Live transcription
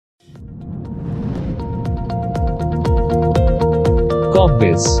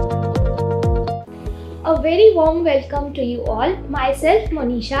Corpbiz. A very warm welcome to you all. Myself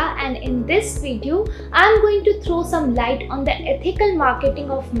Monisha, and in this video I am going to throw some light on the ethical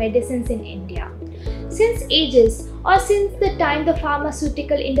marketing of medicines in India. Since ages, or since the time the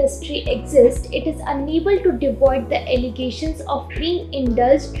pharmaceutical industry exists, it is unable to avoid the allegations of being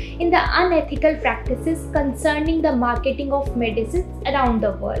indulged in the unethical practices concerning the marketing of medicines around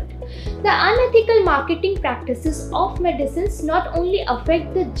the world. The unethical marketing practices of medicines not only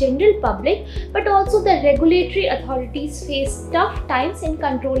affect the general public but also the regulatory authorities face tough times in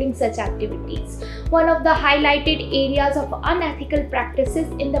controlling such activities. One of the highlighted areas of unethical practices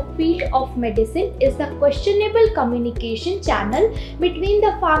in the field of medicine is the questionable communication channel between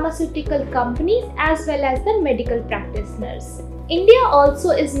the pharmaceutical companies as well as the medical practitioners. India also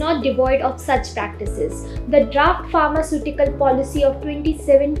is not devoid of such practices. The draft pharmaceutical policy of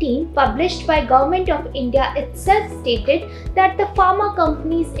 2017 published by Government of India itself stated that the pharma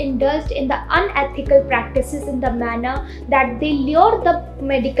companies indulged in the unethical practices in the manner that they lure the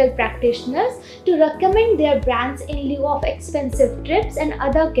medical practitioners to recommend their brands in lieu of expensive trips and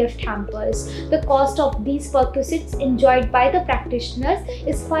other gift hampers. The cost of these perquisites enjoyed by the practitioners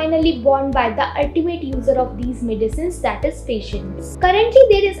is finally borne by the ultimate user of these medicines, that is patient. Currently,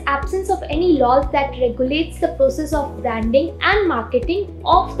 there is absence of any laws that regulates the process of branding and marketing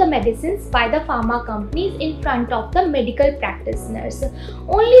of the medicines by the pharma companies in front of the medical practitioners.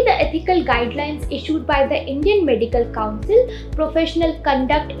 Only the ethical guidelines issued by the Indian Medical Council, Professional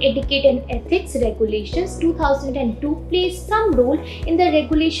Conduct, Etiquette and Ethics Regulations 2002 plays some role in the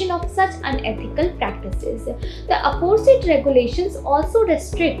regulation of such unethical practices. The aforesaid regulations also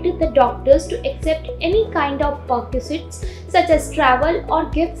restrict the doctors to accept any kind of perquisites such as travel or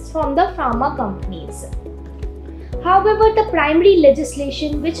gifts from the pharma companies. However, the primary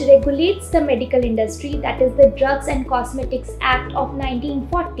legislation which regulates the medical industry, that is the Drugs and Cosmetics Act of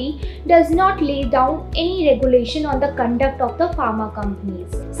 1940, does not lay down any regulation on the conduct of the pharma companies.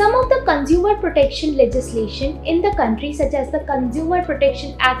 Some of the consumer protection legislation in the country, such as the Consumer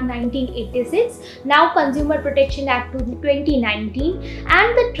Protection Act 1986, now Consumer Protection Act 2019,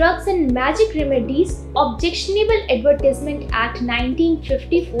 and the Drugs and Magic Remedies Objectionable Advertisement Act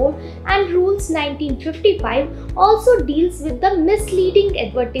 1954 and Rules 1955, also deals with the misleading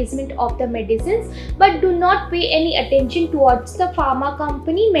advertisement of the medicines but do not pay any attention towards the pharma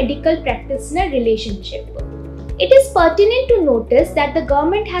company medical practitioner relationship. It is pertinent to notice that the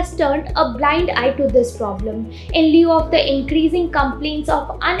government has turned a blind eye to this problem. In lieu of the increasing complaints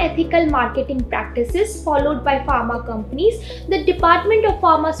of unethical marketing practices followed by pharma companies, the Department of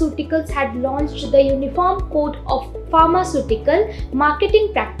Pharmaceuticals had launched the Uniform Code of Pharmaceutical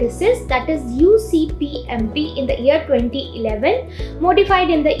Marketing Practices, that is UCPMP, in the year 2011, modified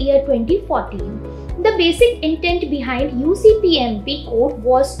in the year 2014. The basic intent behind UCPMP code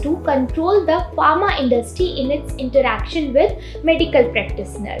was to control the pharma industry in its interaction with medical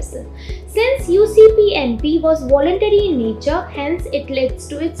practitioners. Since UCPMP was voluntary in nature, hence it leads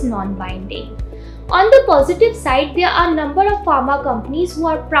to its non-binding. On the positive side, there are a number of pharma companies who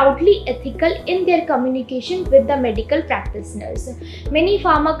are proudly ethical in their communication with the medical practitioners. Many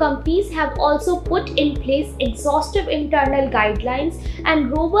pharma companies have also put in place exhaustive internal guidelines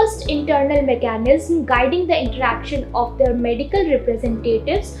and robust internal mechanisms guiding the interaction of their medical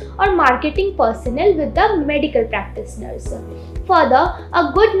representatives or marketing personnel with the medical practitioners. Further,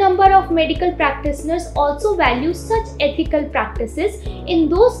 a good number of medical practitioners also value such ethical practices. In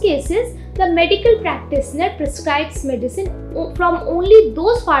those cases, the medical practitioner prescribes medicine from only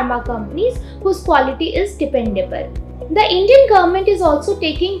those pharma companies whose quality is dependable. The Indian government is also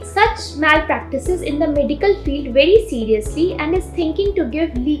taking such malpractices in the medical field very seriously and is thinking to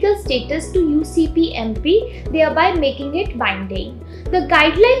give legal status to UCPMP, thereby making it binding. The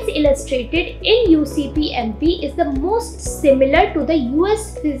guidelines illustrated in UCPMP is the most similar to the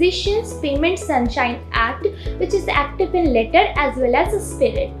US Physicians Payment Sunshine Act, which is active in letter as well as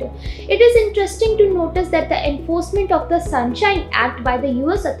spirit. It is interesting to notice that the enforcement of the Sunshine Act by the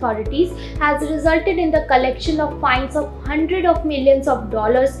US authorities has resulted in the collection of fines of hundreds of millions of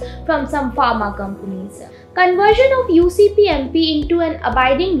dollars from some pharma companies. Conversion of UCPMP into an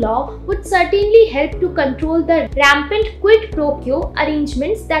abiding law would certainly help to control the rampant quid pro quo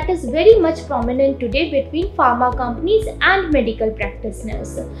arrangements that is very much prominent today between pharma companies and medical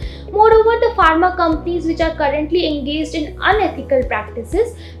practitioners. Moreover, the pharma companies which are currently engaged in unethical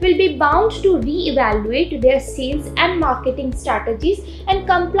practices will be bound to re-evaluate their sales and marketing strategies and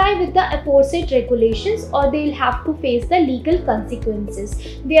comply with the aforesaid regulations, or they will have to face the legal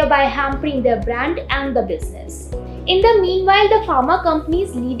consequences, thereby hampering their brand and the business. In the meanwhile, the pharma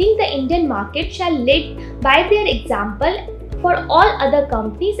companies leading the Indian market shall lead by their example for all other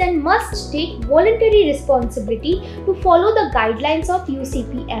companies and must take voluntary responsibility to follow the guidelines of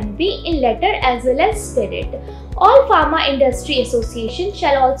UCPMP in letter as well as spirit. All pharma industry associations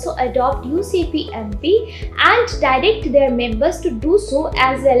shall also adopt UCPMP and direct their members to do so,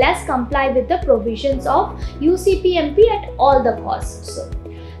 as well as comply with the provisions of UCPMP at all the costs.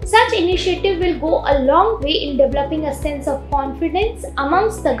 Such initiative will go a long way in developing a sense of confidence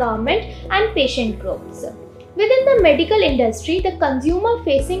amongst the government and patient groups. Within the medical industry, the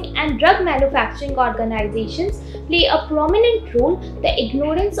consumer-facing and drug manufacturing organizations play a prominent role, the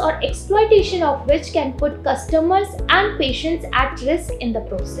ignorance or exploitation of which can put customers and patients at risk in the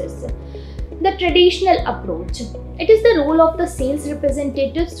process. The traditional approach. It is the role of the sales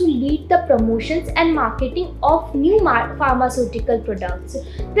representatives to lead the promotions and marketing of new pharmaceutical products.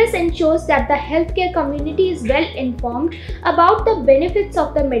 This ensures that the healthcare community is well informed about the benefits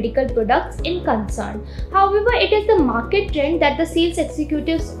of the medical products in concern. However, it is the market trend that the sales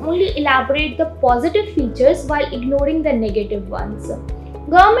executives only elaborate the positive features while ignoring the negative ones.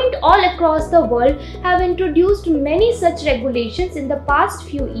 Government all across the world have introduced many such regulations in the past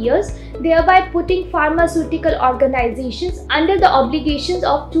few years, thereby putting pharmaceutical organizations under the obligations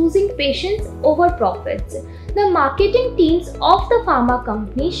of choosing patients over profits. The marketing teams of the pharma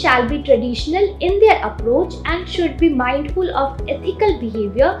company shall be traditional in their approach and should be mindful of ethical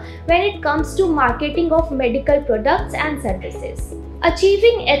behavior when it comes to marketing of medical products and services.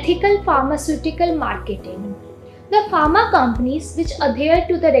 Achieving ethical pharmaceutical marketing. The pharma companies which adhere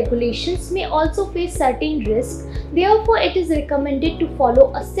to the regulations may also face certain risks. Therefore, it is recommended to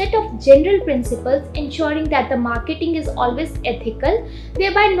follow a set of general principles ensuring that the marketing is always ethical,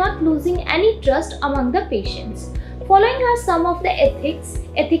 thereby not losing any trust among the patients. Following are some of the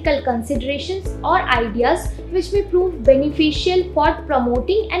ethical considerations or ideas which may prove beneficial for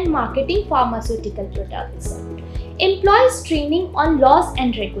promoting and marketing pharmaceutical products. Employees training on laws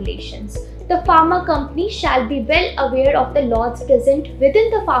and regulations. The pharma company shall be well aware of the laws present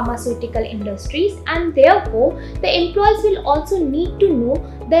within the pharmaceutical industries, and therefore the employees will also need to know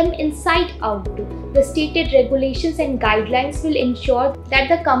them inside out. The stated regulations and guidelines will ensure that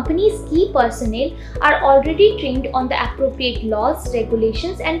the company's key personnel are already trained on the appropriate laws,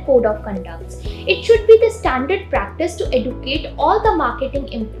 regulations and code of conduct. It should be the standard practice to educate all the marketing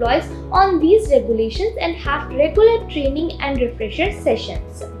employees on these regulations and have regular training and refresher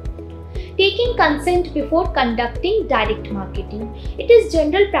sessions. Taking consent before conducting direct marketing. It is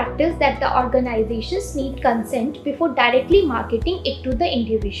general practice that the organizations need consent before directly marketing it to the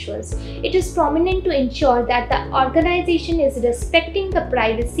individuals. It is prominent to ensure that the organization is respecting the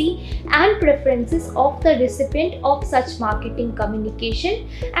privacy and preferences of the recipient of such marketing communication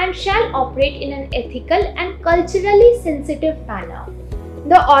and shall operate in an ethical and culturally sensitive manner.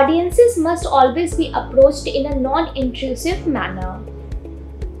 The audiences must always be approached in a non-intrusive manner.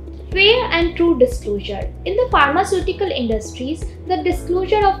 Fair and true disclosure. In the pharmaceutical industries, the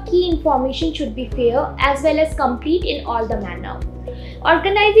disclosure of key information should be fair as well as complete in all the manner.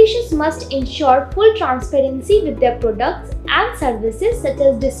 Organizations must ensure full transparency with their products and services, such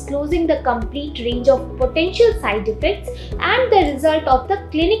as disclosing the complete range of potential side effects and the result of the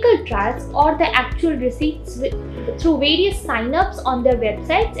clinical trials or the actual receipts through various sign-ups on their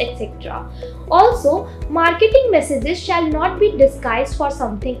websites, etc. Also, marketing messages shall not be disguised for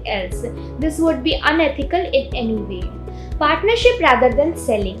something else. This would be unethical in any way. Partnership rather than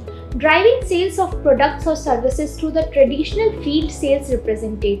selling. Driving sales of products or services through the traditional field sales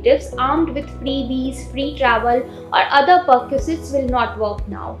representatives armed with freebies, free travel or other perquisites will not work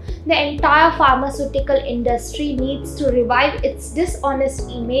now. The entire pharmaceutical industry needs to revive its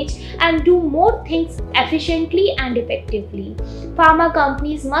dishonest image and do more things efficiently and effectively. Pharma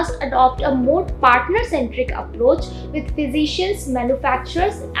companies must adopt a more partner-centric approach with physicians,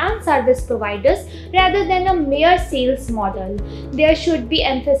 manufacturers and service providers rather than a mere sales model. There should be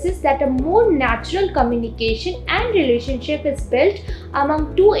emphasis that a more natural communication and relationship is built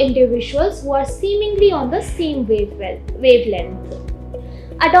among two individuals who are seemingly on the same wavelength.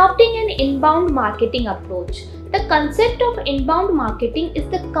 Adopting an inbound marketing approach. The concept of inbound marketing is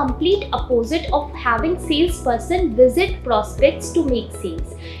the complete opposite of having salesperson visit prospects to make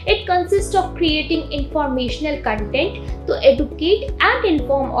sales. It consists of creating informational content to educate and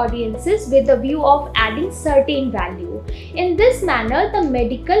inform audiences with the view of adding certain value. In this manner, the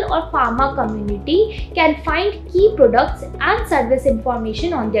medical or pharma community can find key products and service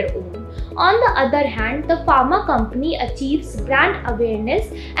information on their own. On the other hand, the pharma company achieves brand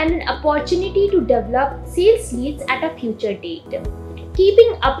awareness and an opportunity to develop sales leads at a future date.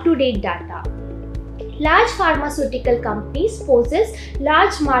 Keeping up-to-date data. Large pharmaceutical companies possess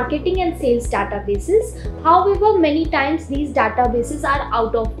large marketing and sales databases. However, many times these databases are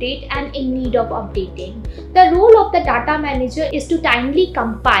out of date and in need of updating. The role of the data manager is to timely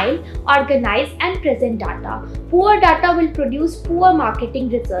compile, organize, and present data. Poor data will produce poor marketing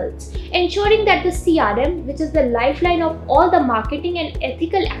results. Ensuring that the CRM, which is the lifeline of all the marketing and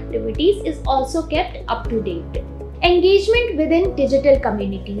ethical activities, is also kept up to date. Engagement within digital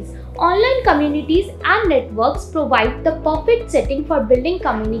communities. Online communities and networks provide the perfect setting for building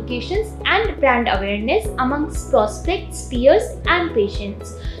communications and brand awareness amongst prospects, peers, and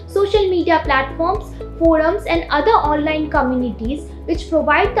patients. Social media platforms, forums, and other online communities which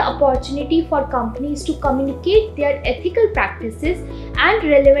provide the opportunity for companies to communicate their ethical practices and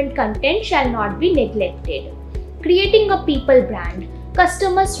relevant content shall not be neglected. Creating a people brand.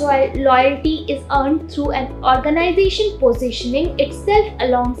 Customers' loyalty is earned through an organization positioning itself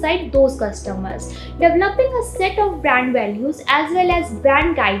alongside those customers. Developing a set of brand values as well as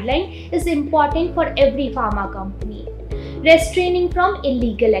brand guidelines is important for every pharma company. Restraining from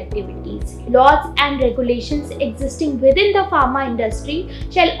illegal activities. Laws and regulations existing within the pharma industry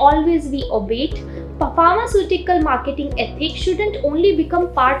shall always be obeyed. Pharmaceutical marketing ethics shouldn't only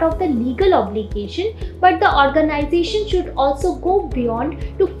become part of the legal obligation, but the organization should also go beyond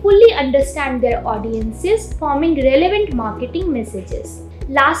to fully understand their audiences, forming relevant marketing messages.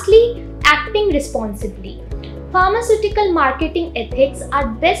 Lastly, acting responsibly. Pharmaceutical marketing ethics are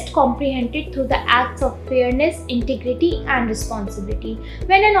best comprehended through the acts of fairness, integrity, and responsibility.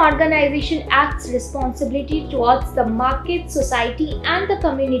 When an organization acts responsibly towards the market, society, and the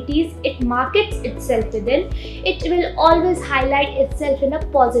communities it markets itself within, it will always highlight itself in a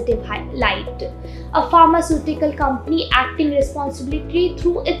positive light. A pharmaceutical company acting responsibly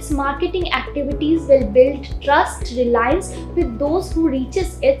through its marketing activities will build trust, reliance with those who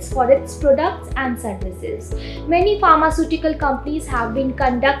reaches it for its products and services. Many pharmaceutical companies have been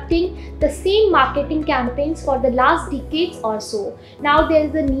conducting the same marketing campaigns for the last decades or so. Now there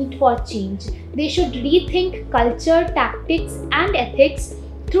is a need for change. They should rethink culture, tactics, and ethics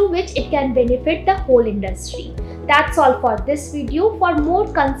through which it can benefit the whole industry. That's all for this video. For more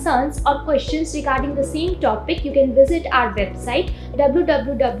concerns or questions regarding the same topic, you can visit our website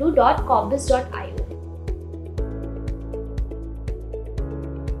www.corpbiz.io.